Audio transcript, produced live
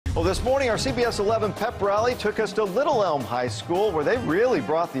Well, this morning, our CBS 11 Pep Rally took us to Little Elm High School, where they really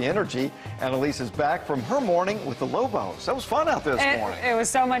brought the energy. Annalise is back from her morning with the Lobos. That was fun out there this morning. It was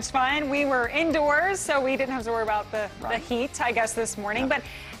so much fun. We were indoors, so we didn't have to worry about the heat, I guess, this morning. But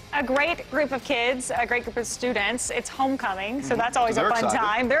a great group of kids, a great group of students. It's homecoming, so that's always a fun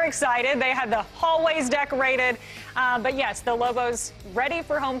time. They're excited. They had the hallways decorated. But yes, the Lobos ready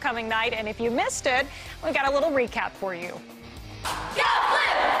for homecoming night. And if you missed it, we got a little recap for you.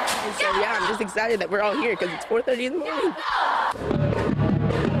 So yeah, I'm just excited that we're all here because it's 4:30 in the morning.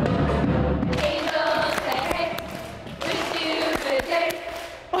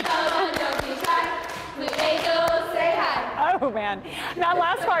 Oh man, that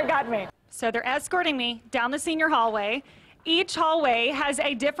last part got me. So they're escorting me down the senior hallway. Each hallway has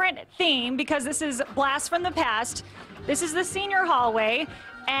a different theme because this is Blast from the Past. This is the senior hallway,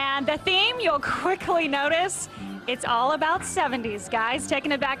 and the theme, you'll quickly notice, it's all about 70s, guys.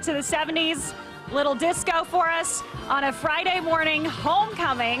 Taking it back to the 70s. Little disco for us on a Friday morning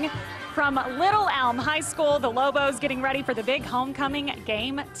homecoming from Little Elm High School. The Lobos getting ready for the big homecoming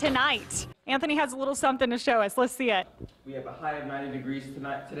game tonight. Anthony has a little something to show us. Let's see it. We have a high of 90 degrees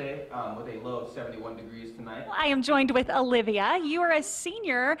today with a low of 71 degrees tonight. I am joined with Olivia. You are a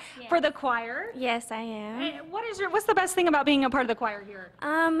senior for the choir. Yes, I am. What's the best thing about being a part of the choir here?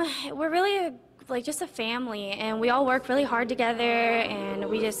 We're really like just a family, and we all work really hard together, and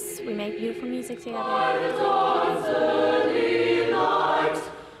we make beautiful music together.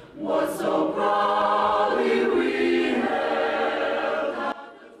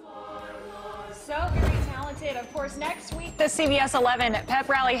 So very talented. Of course, next week, the CBS 11 Pep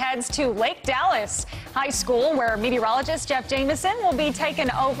Rally heads to Lake Dallas High School, where meteorologist Jeff Jameson will be taking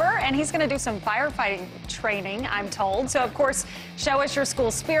over, and he's going to do some firefighting training, I'm told. So, of course, show us your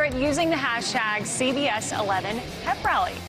school spirit using the hashtag CBS 11 Pep Rally.